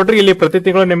 ಸೊ ನೋಡ್ರಿ ಇಲ್ಲಿ ಪ್ರತಿ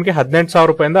ತಿಂಗಳು ನಿಮಗೆ 18,000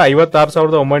 ರೂಪಾಯಿಂದ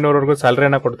 56,900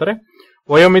 ಸ್ಯಾಲರಿಯನ್ನ ಕೊಡ್ತಾರೆ.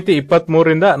 ವಯೋಮಿತಿ 23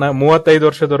 ರಿಂದ 35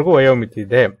 ವರ್ಷದವರೆಗೂ ವಯೋಮಿತಿ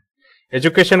ಇದೆ.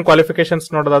 ಎಜುಕೇಶನ್ ಕ್ವಾಲಿಫಿಕೇಶನ್ಸ್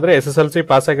ನೋಡೋದಾದ್ರೆ SSLC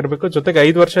ಪಾಸ್ ಆಗಿರಬೇಕು. ಜೊತೆಗೆ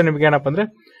 5 ವರ್ಷ ನಿಮ್ಗೆ ಏನಪ್ಪ ಅಂದ್ರೆ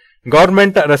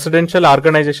ಗವರ್ಮೆಂಟ್ ರೆಸಿಡೆನ್ಷಿಯಲ್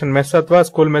ಆರ್ಗನೈಸೇಷನ್ ಮೆಸ್ ಅಥವಾ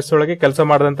ಸ್ಕೂಲ್ ಮೆಸ್ ಒಳಗೆ ಕೆಲಸ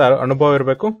ಮಾಡಿದಂತ ಅನುಭವ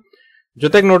ಇರಬೇಕು.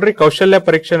 ಜೊತೆಗೆ ನೋಡ್ರಿ ಕೌಶಲ್ಯ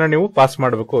ಪರೀಕ್ಷೆನ ನೀವು ಪಾಸ್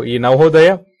ಮಾಡಬೇಕು. ಈ ನವೋದಯ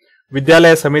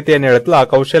ವಿದ್ಯಾಲಯ ಸಮಿತಿ ಏನ್ ಹೇಳುತ್ತಲ್ಲ ಆ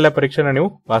ಕೌಶಲ್ಯ ಪರೀಕ್ಷೆನ ನೀವು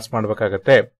ಪಾಸ್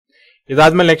ಮಾಡಬೇಕಾಗತ್ತೆ.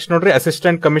 ಇದಾದ್ಮೇಲೆ ನೆಕ್ಸ್ಟ್ ನೋಡ್ರಿ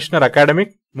ಅಸಿಸ್ಟೆಂಟ್ ಕಮಿಷನರ್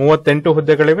ಅಕಾಡೆಮಿಕ್ 38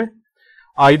 ಹುದ್ದೆಗಳಿವೆ.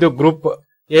 ಇದು ಗ್ರೂಪ್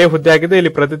ಎ ಹುದ್ದೆ ಆಗಿದೆ.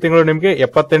 ಇಲ್ಲಿ ಪ್ರತಿ ತಿಂಗಳು ನಿಮಗೆ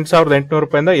 78,800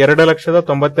 ರೂಪಾಯಿಂದ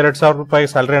 2,92,000 ರೂಪಾಯಿ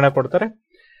ಸ್ಯಾಲರಿಯನ್ನ ಕೊಡ್ತಾರೆ.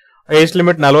 ಏಜ್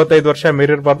ಲಿಮಿಟ್ 45 ವರ್ಷ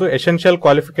ಮೀರಿರಬಾರ್ದು. ಎಸೆನ್ಷಿಯಲ್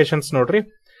ಕ್ವಾಲಿಫಿಕೇಶನ್ಸ್ ನೋಡ್ರಿ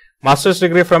masters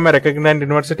degree from A recognised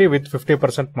university with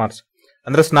 50% marks.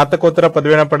 ಅಂದ್ರೆ ಸ್ನಾತಕೋತ್ತರ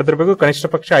ಪದವಿಯನ್ನು ಪಡೆದಿರಬೇಕು. ಕನಿಷ್ಠ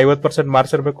ಪಕ್ಷ 50%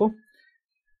 ಮಾರ್ಕ್ಸ್ ಇರಬೇಕು.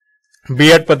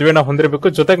 B.Ed ಪದವಿಯನ್ನು ಹೊಂದಿರಬೇಕು.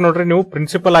 ಜೊತೆಗೆ ನೋಡ್ರಿ ನೀವು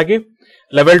ಪ್ರಿನ್ಸಿಪಲ್ ಆಗಿ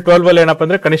ಲೆವೆಲ್ 12 ಅಲ್ಲಿ ಏನಪ್ಪಾ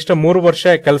ಅಂದ್ರೆ ಕನಿಷ್ಠ 3 ವರ್ಷ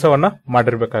ಕೆಲಸವನ್ನ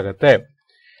ಮಾಡಿರ್ಬೇಕಾಗತ್ತೆ.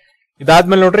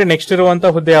 ಇದಾದ್ಮೇಲೆ ನೋಡ್ರಿ ನೆಕ್ಸ್ಟ್ ಇರುವಂತ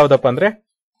ಹುದ್ದೆ ಯಾವ್ದಪ್ಪ ಅಂದ್ರೆ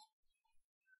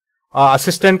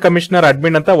ಅಸಿಸ್ಟೆಂಟ್ ಕಮಿಷನರ್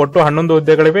ಅಡ್ಮಿನ್ ಅಂತ. ಒಟ್ಟು 11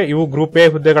 ಹುದ್ದೆಗಳಿವೆ. ಇವು ಗ್ರೂಪ್ ಎ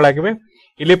ಹುದ್ದೆಗಳಾಗಿವೆ.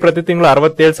 ಇಲ್ಲಿ ಪ್ರತಿ ತಿಂಗಳು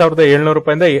 67,700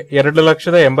 ರೂಪಾಯಿಂದ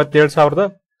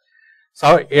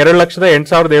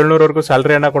 2,08,700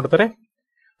 ಸ್ಯಾಲರಿಯನ್ನ ಕೊಡ್ತಾರೆ.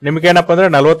 ನಿಮ್ಗೇನಪ್ಪ ಅಂದ್ರೆ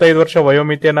 45 ವರ್ಷ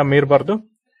ವಯೋಮಿತಿಯನ್ನ ಮೀರಬಾರ್ದು.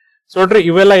 ಸೊ ನೋಡ್ರಿ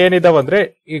ಇವೆಲ್ಲ ಏನಿದಾವ ಅಂದ್ರೆ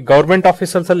ಈ ಗವರ್ಮೆಂಟ್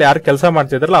ಆಫೀಸರ್ಸ್ ಅಲ್ಲಿ ಯಾರು ಕೆಲಸ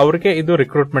ಮಾಡ್ತಿದ್ರಲ್ಲ ಅವ್ರಿಗೆ ಇದು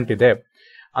ರಿಕ್ರೂಟ್ಮೆಂಟ್ ಇದೆ.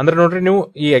 ಅಂದ್ರೆ ನೋಡ್ರಿ ನೀವು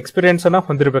ಈ ಎಕ್ಸ್ಪೀರಿಯನ್ಸ್ ಅನ್ನ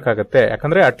ಹೊಂದಿರಬೇಕಾಗತ್ತೆ.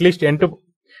 ಯಾಕಂದ್ರೆ ಅಟ್ಲೀಸ್ಟ್ 8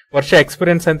 ವರ್ಷ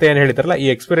ಎಕ್ಸ್ಪೀರಿಯನ್ಸ್ ಅಂತ ಏನ್ ಹೇಳಿದಾರಲ್ಲ ಈ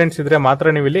ಎಕ್ಸ್ಪೀರಿಯನ್ಸ್ ಇದ್ರೆ ಮಾತ್ರ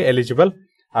ನೀವು ಇಲ್ಲಿ ಎಲಿಜಿಬಲ್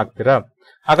ಆಗ್ತೀರಾ.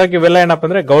 ಹಾಗಾಗಿ ಇವೆಲ್ಲ ಏನಪ್ಪ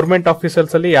ಅಂದ್ರೆ ಗವರ್ಮೆಂಟ್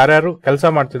ಆಫೀಸರ್ಸ್ ಅಲ್ಲಿ ಯಾರ್ಯಾರು ಕೆಲಸ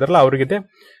ಮಾಡ್ತಿದಾರಲ್ಲ ಅವ್ರಿಗಿದೆ.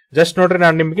 ಜಸ್ಟ್ ನೋಡ್ರಿ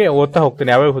ನಾನು ನಿಮ್ಗೆ ಓದ್ತಾ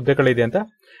ಹೋಗ್ತೀನಿ ಯಾವ್ಯಾವ ಹುದ್ದೆಗಳಿದೆ ಅಂತ.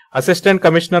 ಅಸಿಸ್ಟೆಂಟ್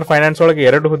ಕಮಿಷನರ್ ಫೈನಾನ್ಸ್ ಒಳಗೆ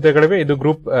 2 ಹುದ್ದೆಗಳಿವೆ. ಇದು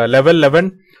ಗ್ರೂಪ್ ಲೆವೆಲ್ 11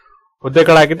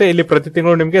 ಹುದ್ದೆಗಳಾಗಿದೆ. ಇಲ್ಲಿ ಪ್ರತಿ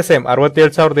ತಿಂಗಳು ನಿಮಗೆ ಸೇಮ್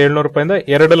 67,700 ರೂಪಾಯಿಂದ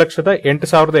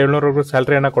 2,08,700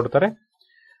 ಸ್ಯಾಲರಿಯನ್ನ ಕೊಡ್ತಾರೆ.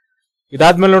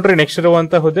 ಇದಾದ್ಮೇಲೆ ನೋಡ್ರಿ ನೆಕ್ಸ್ಟ್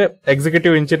ಇರುವಂತ ಹುದ್ದೆ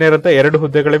ಎಕ್ಸಿಕ್ಯೂಟಿವ್ ಇಂಜಿನಿಯರ್ ಅಂತ 2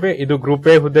 ಹುದ್ದೆಗಳಿವೆ. ಇದು ಗ್ರೂಪ್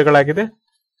ಎ ಹುದ್ದೆಗಳಾಗಿದೆ.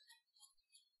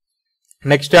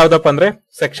 ನೆಕ್ಸ್ಟ್ ಯಾವ್ದಪ್ಪ ಅಂದ್ರೆ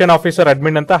ಸೆಕ್ಷನ್ ಆಫೀಸರ್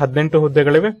ಅಡ್ಮಿನ್ ಅಂತ 18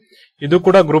 ಹುದ್ದೆಗಳಿವೆ. ಇದು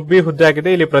ಕೂಡ ಗ್ರೂಪ್ ಬಿ ಹುದ್ದೆ ಆಗಿದೆ.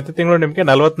 ಇಲ್ಲಿ ಪ್ರತಿ ತಿಂಗಳು ನಿಮಗೆ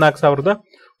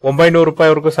 44,900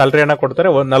 ರೂಪಾಯಿವರೆಗೂ ಸ್ಯಾಲರಿಯನ್ನ ಕೊಡ್ತಾರೆ.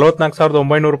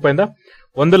 44,900 ರೂಪಾಯಿಂದ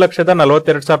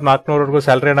 1,42,400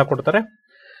 ಸ್ಯಾಲರಿಯನ್ನ ಕೊಡ್ತಾರೆ.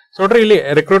 ಸೊ ನೋಡ್ರಿ ಇಲ್ಲಿ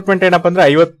ರಿಕ್ರೂಟ್ಮೆಂಟ್ ಏನಪ್ಪಾ ಅಂದ್ರೆ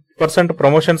 50%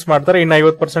 ಪ್ರಮೋಷನ್ಸ್ ಮಾಡ್ತಾರೆ. ಇನ್ನು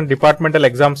 50% ಡಿಪಾರ್ಟ್ಮೆಂಟಲ್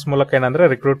ಎಕ್ಸಾಮ್ಸ್ ಮೂಲಕ ಏನಂದ್ರೆ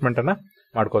ರಿಕ್ರೂಟ್ಮೆಂಟ್ ಅನ್ನ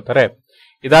ಮಾಡ್ಕೋತಾರೆ.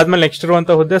 ಇದಾದ್ಮೇಲೆ ನೆಕ್ಸ್ಟ್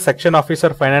ಇರುವಂತಹ ಹುದ್ದೆ section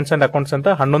officer finance and accounts ಅಂತ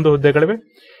 11 ಹುದ್ದೆಗಳಿವೆ.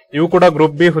 ಇವು ಕೂಡ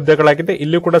ಗ್ರೂಪ್ ಬಿ ಹುದ್ದೆಗಳಾಗಿದೆ.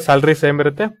 ಇಲ್ಲಿ ಕೂಡ ಸ್ಯಾಲರಿ ಸೇಮ್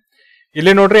ಇರುತ್ತೆ.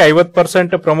 ಇಲ್ಲಿ ನೋಡ್ರಿ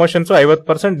 50% ಪ್ರಮೋಷನ್ಸ್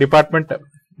 50% ಡಿಪಾರ್ಟ್ಮೆಂಟ್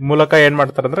ಮೂಲಕ ಏನ್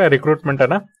ಮಾಡ್ತಾರೆ ಅಂದ್ರೆ ರಿಕ್ರೂಟ್ಮೆಂಟ್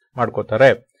ಅನ್ನ ಮಾಡ್ಕೋತಾರೆ.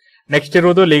 ನೆಕ್ಸ್ಟ್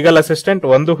ಇರುವುದು ಲೀಗಲ್ ಅಸಿಸ್ಟೆಂಟ್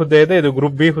 1 ಹುದ್ದೆ ಇದೆ. ಇದು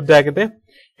ಗ್ರೂಪ್ ಬಿ ಹುದ್ದೆ ಆಗಿದೆ.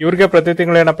 ಇವ್ರಿಗೆ ಪ್ರತಿ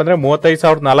ತಿಂಗಳು ಏನಪ್ಪಾ ಅಂದ್ರೆ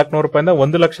 35,400 ರೂಪಾಯಿಂದ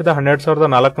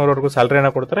 1,12,400 ಸ್ಯಾಲರಿಯನ್ನ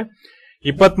ಕೊಡ್ತಾರೆ.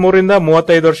 23 ರಿಂದ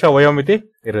 35 ವರ್ಷ ವಯೋಮಿತಿ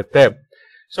ಇರುತ್ತೆ.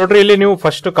 ಸೊ ನೋಡ್ರಿ ಇಲ್ಲಿ ನೀವು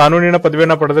ಫಸ್ಟ್ ಕಾನೂನಿನ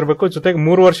ಪದವಿಯನ್ನ ಪಡೆದಿರಬೇಕು. ಜೊತೆಗೆ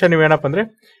 3 ವರ್ಷ ನೀವೇನಪ್ಪ ಅಂದ್ರೆ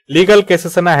ಲೀಗಲ್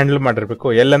ಕೇಸಸ್ ಅನ್ನ ಹ್ಯಾಂಡಲ್ ಮಾಡಿರ್ಬೇಕು.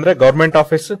 ಎಲ್ಲಂದ್ರೆ government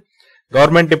office,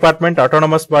 government department,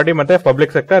 autonomous body ಮತ್ತೆ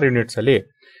ಪಬ್ಲಿಕ್ ಸೆಕ್ಟರ್ ಯೂನಿಟ್ಸ್ ಅಲ್ಲಿ.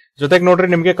 ಜೊತೆಗೆ ನೋಡ್ರಿ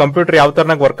ನಿಮಗೆ ಕಂಪ್ಯೂಟರ್ ಯಾವ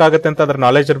ತರನಾಗಿ ವರ್ಕ್ ಆಗುತ್ತೆ ಅಂತ ಅದ್ರ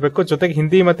ನಾಲೆಜ್ ಇರಬೇಕು. ಜೊತೆಗೆ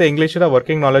ಹಿಂದಿ ಮತ್ತೆ ಇಂಗ್ಲಿಷ್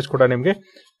ವರ್ಕಿಂಗ್ ನಾಲೆಜ್ ಕೂಡ ನಿಮ್ಗೆ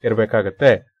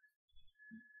ಇರಬೇಕಾಗುತ್ತೆ.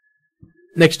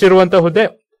 ನೆಕ್ಸ್ಟ್ ಇರುವಂತ ಹುದ್ದೆ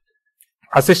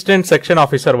ಅಸಿಸ್ಟೆಂಟ್ ಸೆಕ್ಷನ್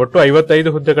ಆಫೀಸರ್. ಒಟ್ಟು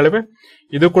 55 ಹುದ್ದೆಗಳಿವೆ.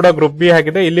 ಇದು ಕೂಡ ಗ್ರೂಪ್ ಬಿ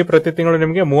ಆಗಿದೆ. ಇಲ್ಲಿ ಪ್ರತಿ ತಿಂಗಳು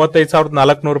ನಿಮಗೆ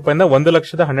 35,400 ರೂಪಾಯಿಂದ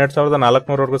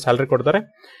 1,12,400 ಸ್ಯಾಲರಿ ಕೊಡ್ತಾರೆ.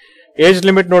 ಏಜ್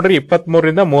ಲಿಮಿಟ್ ನೋಡ್ರಿ 23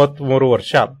 ರಿಂದ 33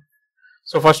 ವರ್ಷ.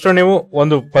 ಸೊ ಫಸ್ಟ್ ನೀವು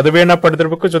ಒಂದು ಪದವಿಯನ್ನ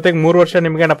ಪಡೆದಿರಬೇಕು, ಜೊತೆಗೆ 3 ವರ್ಷ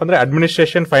ನಿಮ್ಗೆ ಏನಪ್ಪ ಅಂದ್ರೆ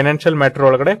ಅಡ್ಮಿನಿಸ್ಟ್ರೇಷನ್ ಫೈನಾನ್ಷಿಯಲ್ ಮ್ಯಾಟರ್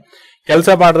ಒಳಗಡೆ ಕೆಲಸ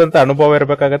ಮಾಡದಂತ ಅನುಭವ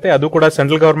ಇರಬೇಕಾಗತ್ತೆ. ಅದು ಕೂಡ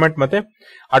ಸೆಂಟ್ರಲ್ ಗವರ್ಮೆಂಟ್ ಮತ್ತೆ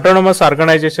ಅಟೋನಮಸ್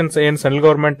ಆರ್ಗನೈಸೇಷನ್ಸ್ ಏನ್ ಸೆಂಟ್ರಲ್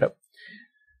ಗವರ್ಮೆಂಟ್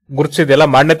ಗುರುತಿಸಿದೆಯಲ್ಲ,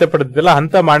 ಮಾನ್ಯತೆ ಪಡೆದಿಲ್ಲ,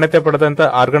 ಅಂತ ಮಾನ್ಯತೆ ಪಡೆದಂತ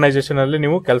ಆರ್ಗನೈಸೇಷನ್ ಅಲ್ಲಿ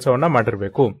ನೀವು ಕೆಲಸವನ್ನ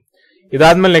ಮಾಡಿರಬೇಕು.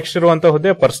 ಇದಾದ್ಮೇಲೆ ನೆಕ್ಸ್ಟ್ ಇರುವಂತಹ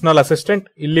ಹುದ್ದೆ ಪರ್ಸನಲ್ ಅಸಿಸ್ಟೆಂಟ್.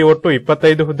 ಇಲ್ಲಿ ಒಟ್ಟು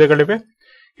 25 ಹುದ್ದೆಗಳಿವೆ.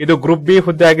 ಇದು ಗ್ರೂಪ್ ಬಿ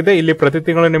ಹುದ್ದೆ ಆಗಿದೆ. ಇಲ್ಲಿ ಪ್ರತಿ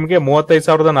ತಿಂಗಳು ನಿಮಗೆ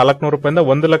 35,400 ರೂಪಾಯಿಂದ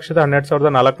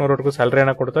 1,12,400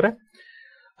 ಸ್ಯಾಲರಿಯನ್ನ ಕೊಡ್ತಾರೆ.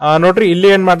 ನೋಡ್ರಿ ಇಲ್ಲಿ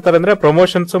ಏನ್ ಮಾಡ್ತಾರೆ ಅಂದ್ರೆ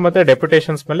ಪ್ರಮೋಷನ್ಸ್ ಮತ್ತೆ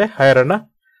ಡೆಪ್ಯುಟೇಷನ್ಸ್ ಮೇಲೆ ಹೈರ್ ಅನ್ನ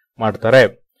ಮಾಡ್ತಾರೆ.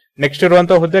 ನೆಕ್ಸ್ಟ್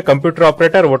ಇರುವಂತಹ ಹುದ್ದೆ ಕಂಪ್ಯೂಟರ್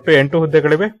ಆಪರೇಟರ್. ಒಟ್ಟು 8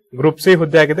 ಹುದ್ದೆಗಳಿವೆ. ಗ್ರೂಪ್ ಸಿ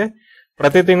ಹುದ್ದೆ ಆಗಿದೆ.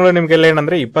 ಪ್ರತಿ ತಿಂಗಳು ನಿಮ್ಗೆಲ್ಲ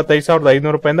ಏನಂದ್ರೆ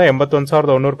 25,500 ರೂಪಾಯಿಂದ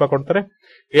 81,100 ರೂಪಾಯಿ ಕೊಡ್ತಾರೆ.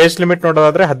 ಏಜ್ ಲಿಮಿಟ್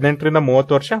ನೋಡೋದಾದ್ರೆ 18 ರಿಂದ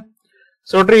 30 ವರ್ಷ.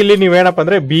 ಸೊ ನೋಡ್ರಿ ಇಲ್ಲಿ ನೀವೇನಪ್ಪ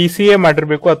ಅಂದ್ರೆ BCA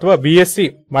ಮಾಡಿರ್ಬೇಕು ಅಥವಾ BSc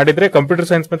ಮಾಡಿದ್ರೆ ಕಂಪ್ಯೂಟರ್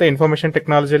ಸೈನ್ಸ್ ಮತ್ತೆ ಇನ್ಫಾರ್ಮೇಶನ್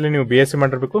ಟೆಕ್ನಾಲಜಿಯಲ್ಲಿ ನೀವು BSc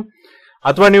ಮಾಡಿರ್ಬೇಕು,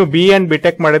 ಅಥವಾ ನೀವು BE ಅಂಡ್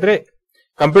BTech ಮಾಡಿದ್ರೆ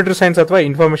ಕಂಪ್ಯೂಟರ್ ಸೈನ್ಸ್ ಅಥವಾ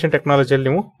ಇನ್ಫಾರ್ಮೇಶನ್ ಟೆಕ್ನಾಲಜಿಯಲ್ಲಿ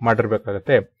ನೀವು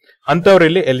ಮಾಡಿರ್ಬೇಕಾಗತ್ತೆ. ಅಂತವ್ರು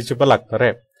ಇಲ್ಲಿ ಎಲಿಜಿಬಲ್ ಆಗ್ತಾರೆ.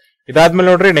 ಇದಾದ್ಮೇಲೆ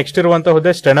ನೋಡ್ರಿ ನೆಕ್ಸ್ಟ್ ಇರುವಂತಹ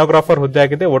ಹುದ್ದೆ ಸ್ಟೆನೋಗ್ರಾಫರ್ ಹುದ್ದೆ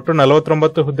ಆಗಿದೆ. ಒಟ್ಟು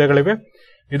 49 ಹುದ್ದೆಗಳಿವೆ.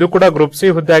 ಇದು ಕೂಡ ಗ್ರೂಪ್ ಸಿ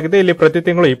ಹುದ್ದೆ ಆಗಿದೆ. ಇಲ್ಲಿ ಪ್ರತಿ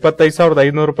ತಿಂಗಳು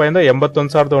 25,500 ರೂಪಾಯಿಂದ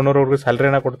 81,100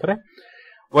 ಸ್ಯಾಲರಿಯನ್ನ ಕೊಡ್ತಾರೆ.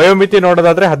 ವಯೋಮಿತಿ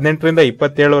ನೋಡೋದಾದ್ರೆ 18 ರಿಂದ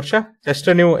 27 ವರ್ಷ. ಜಸ್ಟ್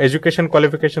ನೀವು ಎಜುಕೇಶನ್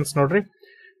ಕ್ವಾಲಿಫಿಕೇಶನ್ಸ್ ನೋಡ್ರಿ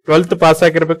 12th ಪಾಸ್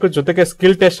ಆಗಿರ್ಬೇಕು. ಜೊತೆಗೆ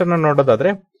ಸ್ಕಿಲ್ ಟೆಸ್ಟ್ ಅನ್ನ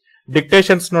ನೋಡೋದಾದ್ರೆ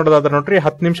ಡಿಕ್ಟೇಷನ್ಸ್ ನೋಡೋದಾದ್ರೆ ನೋಡ್ರಿ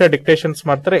 10 ನಿಮಿಷ ಡಿಕ್ಟೇಷನ್ಸ್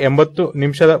ಮಾಡ್ತಾರೆ. 80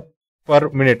 ನಿಮಿಷದ ಪರ್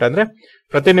ಮಿನಿಟ್ ಅಂದ್ರೆ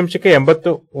ಪ್ರತಿ ನಿಮಿಷಕ್ಕೆ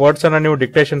 80 ವರ್ಡ್ಸ್ ಅನ್ನ ನೀವು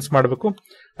ಡಿಕ್ಟೇಷನ್ಸ್ ಮಾಡಬೇಕು.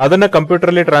 ಅದನ್ನ ಕಂಪ್ಯೂಟರ್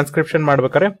ಅಲ್ಲಿ ಟ್ರಾನ್ಸ್ಕ್ರಿಪ್ಷನ್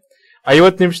ಮಾಡ್ಬೇಕಾರೆ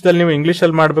 50 ನಿಮಿಷದಲ್ಲಿ ನೀವು ಇಂಗ್ಲಿಷ್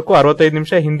ಅಲ್ಲಿ ಮಾಡಬೇಕು. 65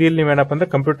 ನಿಮಿಷ ಹಿಂದಿಯಲ್ಲಿ ನೀವೇನಪ್ಪ ಅಂದ್ರೆ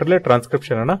ಕಂಪ್ಯೂಟರ್ ಅಲ್ಲಿ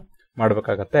ಟ್ರಾನ್ಸ್ಕ್ರಿಪ್ಷನ್ ಅನ್ನ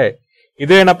ಮಾಡಬೇಕಾಗತ್ತೆ.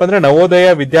 ಇದು ಏನಪ್ಪ ಅಂದ್ರೆ ನವೋದಯ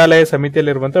ವಿದ್ಯಾಲಯ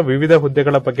ಸಮಿತಿಯಲ್ಲಿರುವಂತಹ ವಿವಿಧ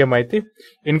ಹುದ್ದೆಗಳ ಬಗ್ಗೆ ಮಾಹಿತಿ.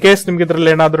 ಇನ್ ಕೇಸ್ ನಿಮ್ಗೆ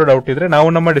ಇದ್ರಲ್ಲಿ ಏನಾದ್ರೂ ಡೌಟ್ ಇದ್ರೆ ನಾವು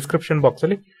ನಮ್ಮ ಡಿಸ್ಕ್ರಿಪ್ಷನ್ ಬಾಕ್ಸ್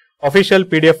ಅಲ್ಲಿ ಅಫಿಷಿಯಲ್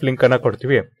PDF ಲಿಂಕ್ ಅನ್ನ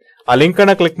ಕೊಡ್ತೀವಿ. ಆ ಲಿಂಕ್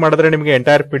ಅನ್ನ ಕ್ಲಿಕ್ ಮಾಡಿದ್ರೆ ನಿಮಗೆ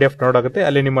ಎಂಟೈರ್ PDF ನೋಡಾಗುತ್ತೆ.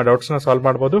 ಅಲ್ಲಿ ನಿಮ್ಮ ಡೌಟ್ಸ್ ನ ಸಾಲ್ವ್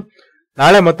ಮಾಡಬಹುದು.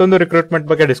 ನಾಳೆ ಮತ್ತೊಂದು ರಿಕ್ರೂಟ್ಮೆಂಟ್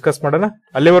ಬಗ್ಗೆ ಡಿಸ್ಕಸ್ ಮಾಡೋಣ.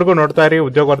 ಅಲ್ಲಿವರೆಗೂ ನೋಡ್ತಾ ಇರಿ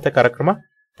ಉದ್ಯೋಗ ವಾರ್ತೆ ಕಾರ್ಯಕ್ರಮ.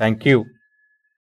 Thank you.